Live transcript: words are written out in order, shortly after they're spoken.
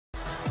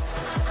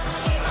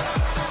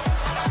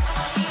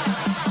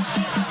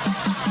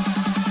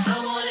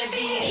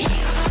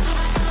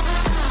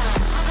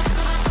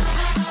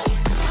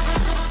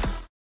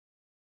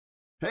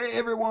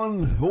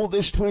Everyone,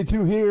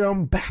 Oldish22 here.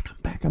 I'm back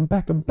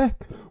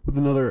with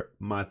another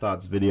My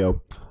Thoughts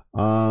video.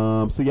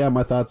 So yeah,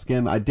 my thoughts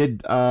again. I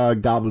did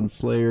Goblin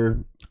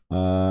Slayer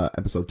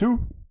episode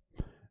 2.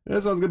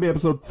 This one's gonna be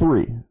episode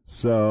 3.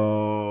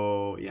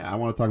 So yeah, I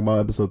want to talk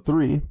about episode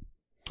 3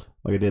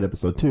 like I did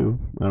episode 2.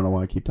 I don't know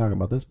why I keep talking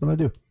about this, but I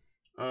do.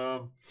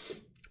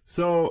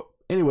 So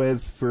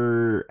anyways,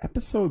 for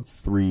episode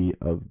 3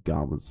 of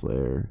Goblin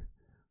Slayer,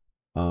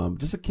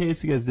 just in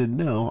case you guys didn't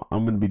know,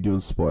 I'm going to be doing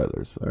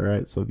spoilers,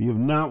 alright? So if you have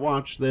not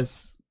watched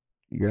this,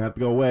 you're going to have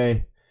to go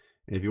away.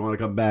 If you want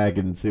to come back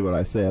and see what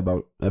I say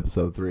about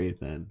episode 3,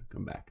 then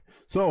come back.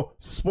 So,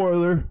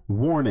 spoiler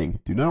warning.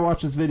 Do not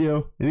watch this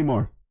video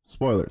anymore.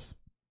 Spoilers.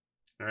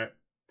 Alright.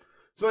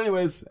 So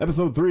anyways,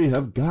 episode 3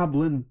 of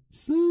Goblin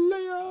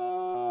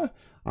Slayer.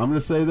 I'm going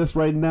to say this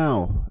right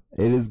now.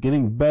 It is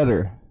getting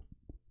better.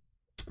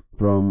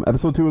 From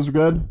episode 2 was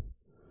good.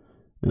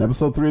 And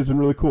episode 3 has been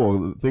really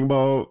cool. The thing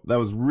that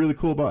was really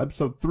cool about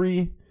episode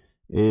 3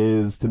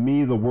 is, to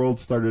me, the world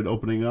started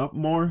opening up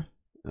more.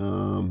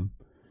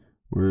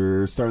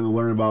 We're starting to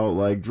learn about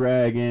like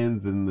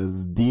dragons and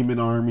this demon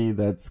army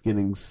that's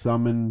getting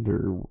summoned,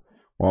 or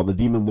while the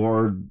demon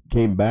lord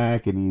came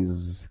back and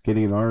he's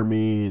getting an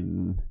army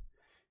and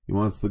he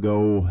wants to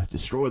go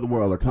destroy the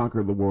world or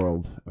conquer the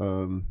world.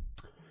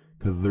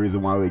 Because the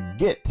reason why we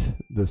get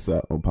this,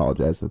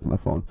 apologize, that's my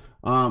phone.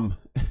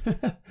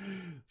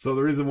 So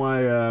the reason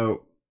why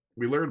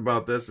we learned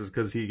about this is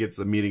because he gets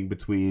a meeting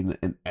between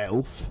an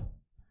elf,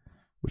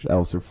 which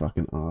elves are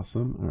fucking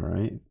awesome. All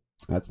right,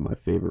 that's my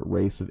favorite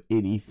race of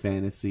any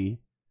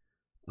fantasy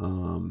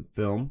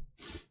film.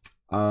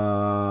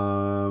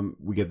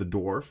 We get the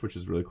dwarf, which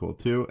is really cool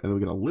too, and then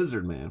we get a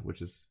lizard man,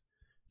 which is,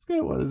 it's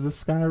good. What is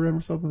this, Skyrim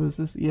or something? Is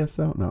this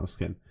ESO? No, I'm just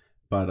kidding.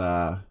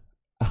 But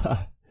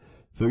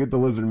so we get the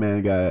lizard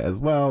man guy as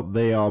well.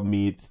 They all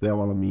meet. They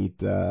want to meet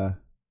the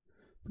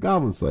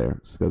Goblin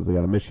Slayer because they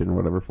got a mission or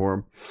whatever for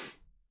him.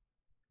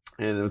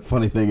 And the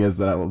funny thing is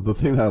that the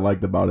thing that I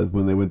liked about it is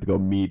when they went to go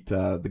meet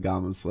the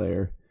Goblin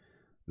Slayer,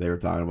 they were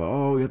talking about,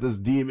 oh, we got this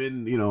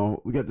demon,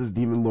 we got this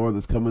demon lord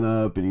that's coming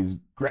up, and he's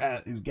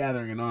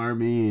gathering an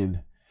army,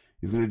 and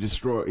he's gonna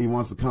destroy. He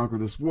wants to conquer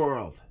this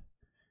world,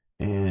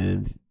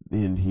 and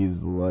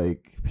he's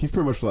like, he's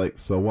pretty much like,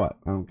 so what?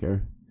 I don't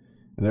care.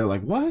 And they're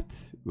like, what?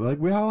 Like,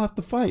 we all have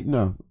to fight?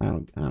 No, I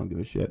don't give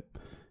a shit.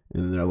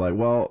 And they're like,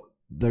 well,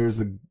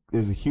 there's a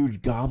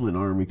huge goblin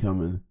army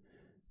coming,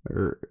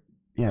 or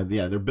yeah,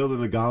 they're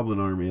building a goblin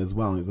army as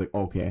well. And he's like,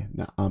 okay,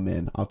 now I'm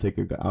in. I'll take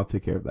care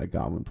of that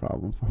goblin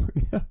problem for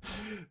you.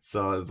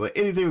 So it's like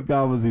anything with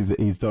goblins,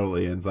 he's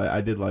totally in. So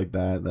I did like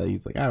that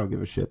he's like, I don't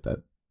give a shit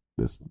that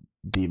this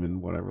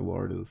demon whatever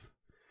lord is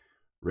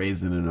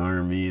raising an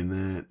army and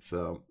that.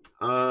 So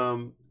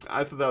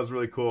I thought that was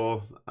really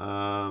cool.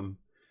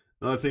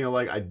 Another thing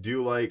I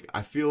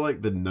feel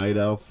like the night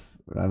elf,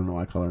 I don't know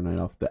why I call her night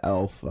elf, the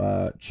elf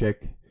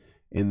chick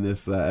in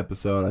this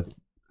episode,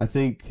 I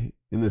think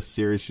in this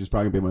series she's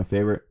probably gonna be my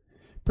favorite.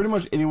 Pretty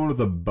much anyone with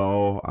a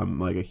bow I'm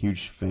like a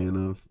huge fan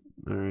of.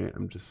 Alright,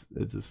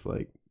 it's just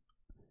like,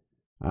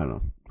 I don't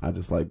know, I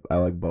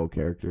like bow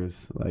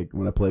characters. Like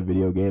when I play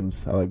video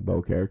games, I like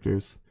bow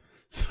characters.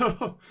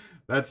 So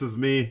that's just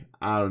me.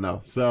 I don't know.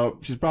 So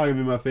she's probably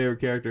gonna be my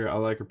favorite character. I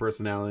like her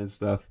personality and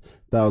stuff.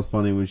 That was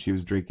funny when she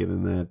was drinking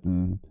and that,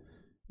 and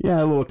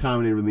yeah, a little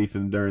comedy relief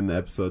during the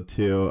episode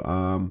too.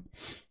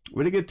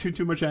 We didn't get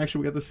too much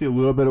action. We got to see a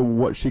little bit of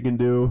what she can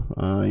do.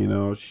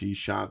 She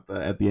shot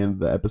at the end of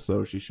the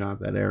episode. She shot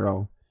that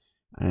arrow,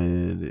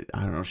 and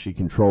I don't know. She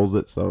controls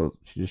it, so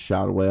she just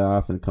shot it way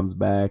off, and it comes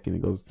back, and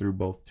it goes through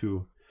both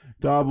two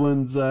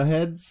goblins'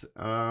 heads.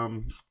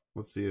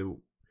 Let's see.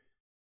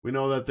 We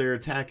know that they're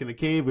attacking a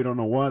cave. We don't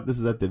know what. This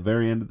is at the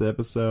very end of the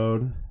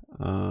episode.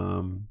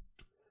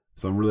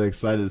 So I'm really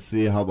excited to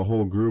see how the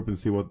whole group and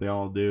see what they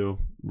all do.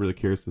 I'm really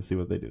curious to see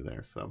what they do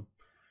there. So,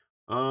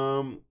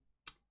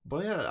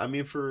 but yeah, I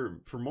mean, for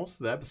most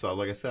of the episode,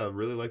 like I said, I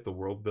really like the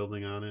world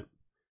building on it.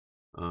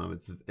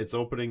 It's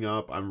opening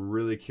up. I'm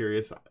really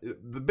curious.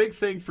 The big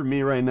thing for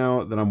me right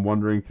now that I'm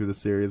wondering through the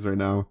series right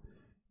now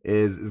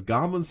is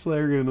Goblin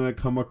Slayer gonna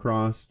come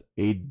across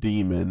a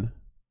demon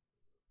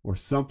or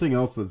something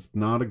else that's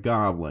not a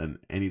goblin,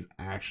 and he's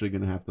actually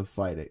gonna have to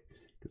fight it?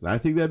 Because I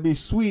think that'd be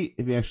sweet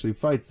if he actually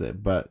fights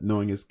it, but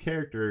knowing his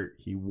character,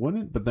 he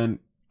wouldn't. But then,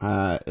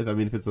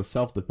 if it's a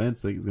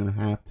self-defense thing, he's gonna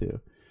have to.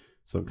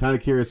 So I'm kind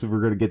of curious if we're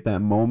gonna get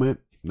that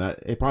moment. That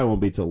it probably won't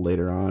be till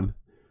later on.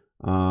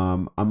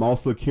 I'm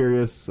also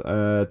curious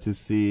to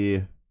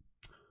see,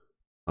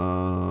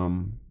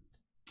 more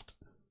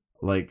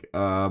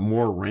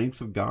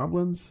ranks of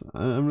goblins.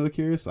 I'm really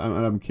curious.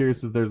 I'm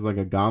curious if there's like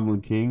a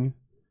goblin king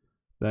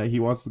that he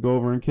wants to go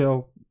over and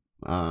kill.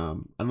 I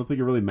don't think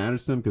it really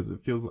matters to him because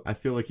I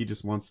feel like he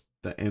just wants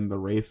to end the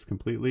race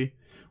completely.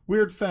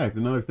 Weird fact,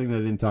 another thing that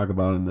I didn't talk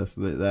about in this,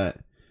 that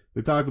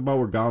they talked about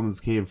where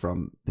goblins came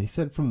from. They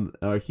said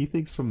he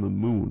thinks from the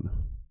moon.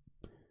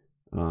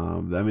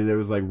 There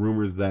was like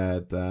rumors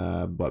that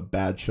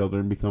bad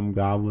children become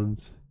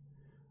goblins.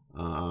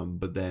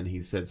 But then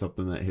he said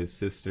something that his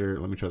sister,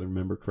 let me try to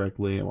remember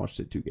correctly. I watched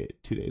it 2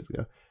 days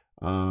ago.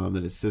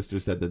 That his sister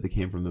said that they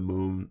came from the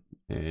moon,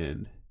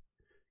 and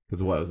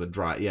because what, it was a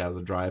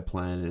dry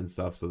planet and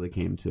stuff, so they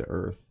came to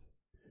Earth,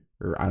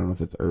 or I don't know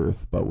if it's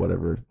Earth, but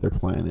whatever, their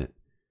planet,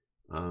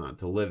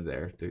 to live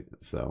there.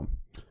 So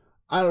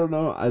I don't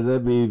know.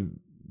 That'd be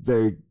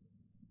very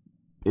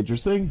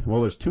interesting.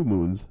 Well, there's 2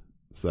 moons,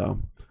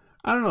 so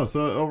I don't know.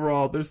 So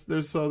overall, there's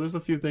a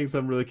few things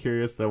I'm really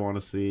curious that I want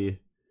to see,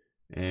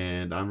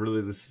 and I'm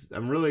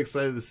really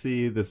excited to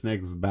see this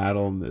next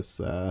battle in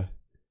this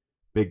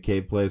big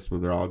cave place where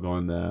they're all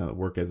going to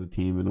work as a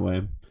team in a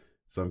way.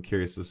 So I'm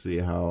curious to see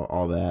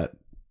how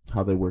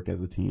they work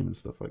as a team and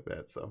stuff like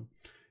that. So,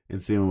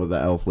 and seeing what the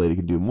elf lady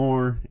can do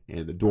more,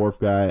 and the dwarf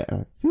guy.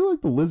 I feel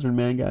like the lizard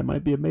man guy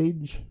might be a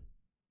mage.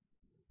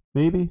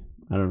 Maybe,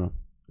 I don't know.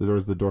 Or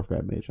is the dwarf guy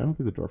a mage? I don't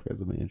think the dwarf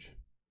guy's a mage.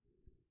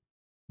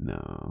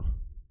 No,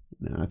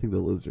 I think the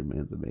lizard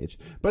man's a mage.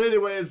 But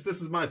anyways,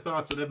 this is my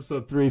thoughts on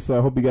episode 3. So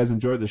I hope you guys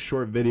enjoyed this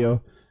short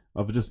video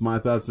of just my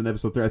thoughts on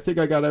episode 3. I think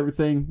I got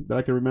everything that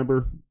I can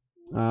remember.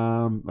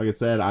 Like I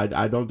said,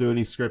 I don't do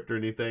any script or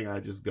anything. I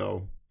just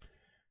go.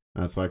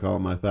 That's why I call it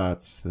my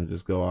thoughts. I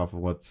just go off of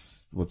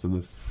what's in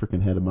this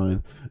freaking head of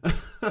mine.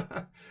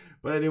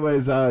 But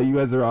anyways, you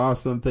guys are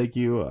awesome. Thank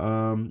you.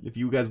 If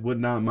you guys would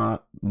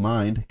not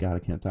mind, God, I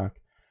can't talk.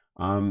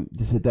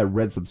 Just hit that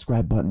red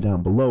subscribe button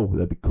down below.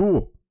 That'd be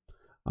cool.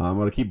 I'm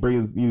gonna keep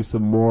bringing you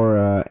some more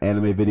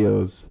anime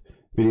videos,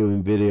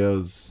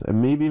 videos,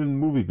 and maybe even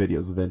movie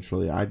videos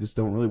eventually. I just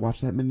don't really watch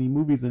that many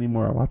movies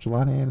anymore. I watch a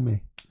lot of anime.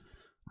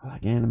 I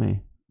like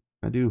anime.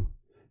 I do.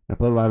 I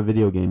play a lot of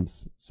video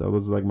games, so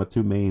those are like my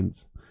 2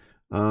 mains.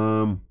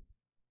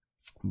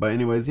 But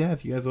anyways, yeah,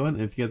 if you guys want,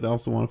 if you guys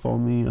also want to follow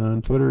me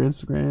on Twitter,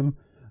 Instagram,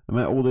 I'm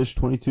at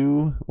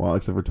oldish22. Well,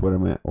 except for Twitter,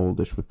 I'm at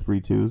oldish with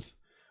 3 2s.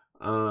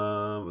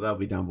 That'll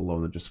be down below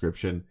in the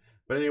description.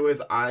 But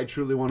anyways, I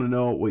truly want to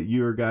know what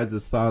your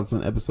guys' thoughts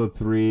on episode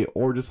 3,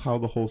 or just how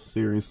the whole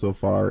series so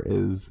far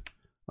is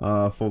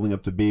folding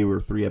up to be. We're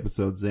 3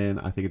 episodes in.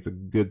 I think it's a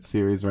good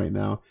series right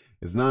now.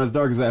 It's not as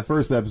dark as that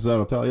first episode,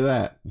 I'll tell you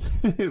that.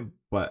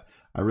 But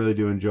I really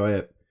do enjoy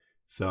it.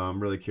 So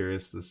I'm really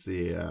curious to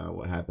see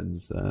what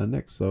happens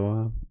next.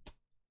 So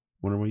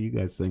wonder what you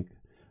guys think.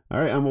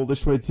 All right, I'm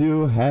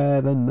oldish22.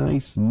 Have a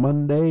nice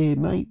Monday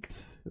night,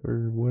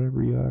 or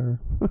whatever you are.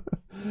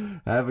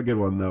 Have a good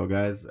one, though,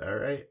 guys. All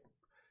right.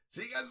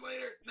 See you guys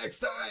later. Next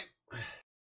time.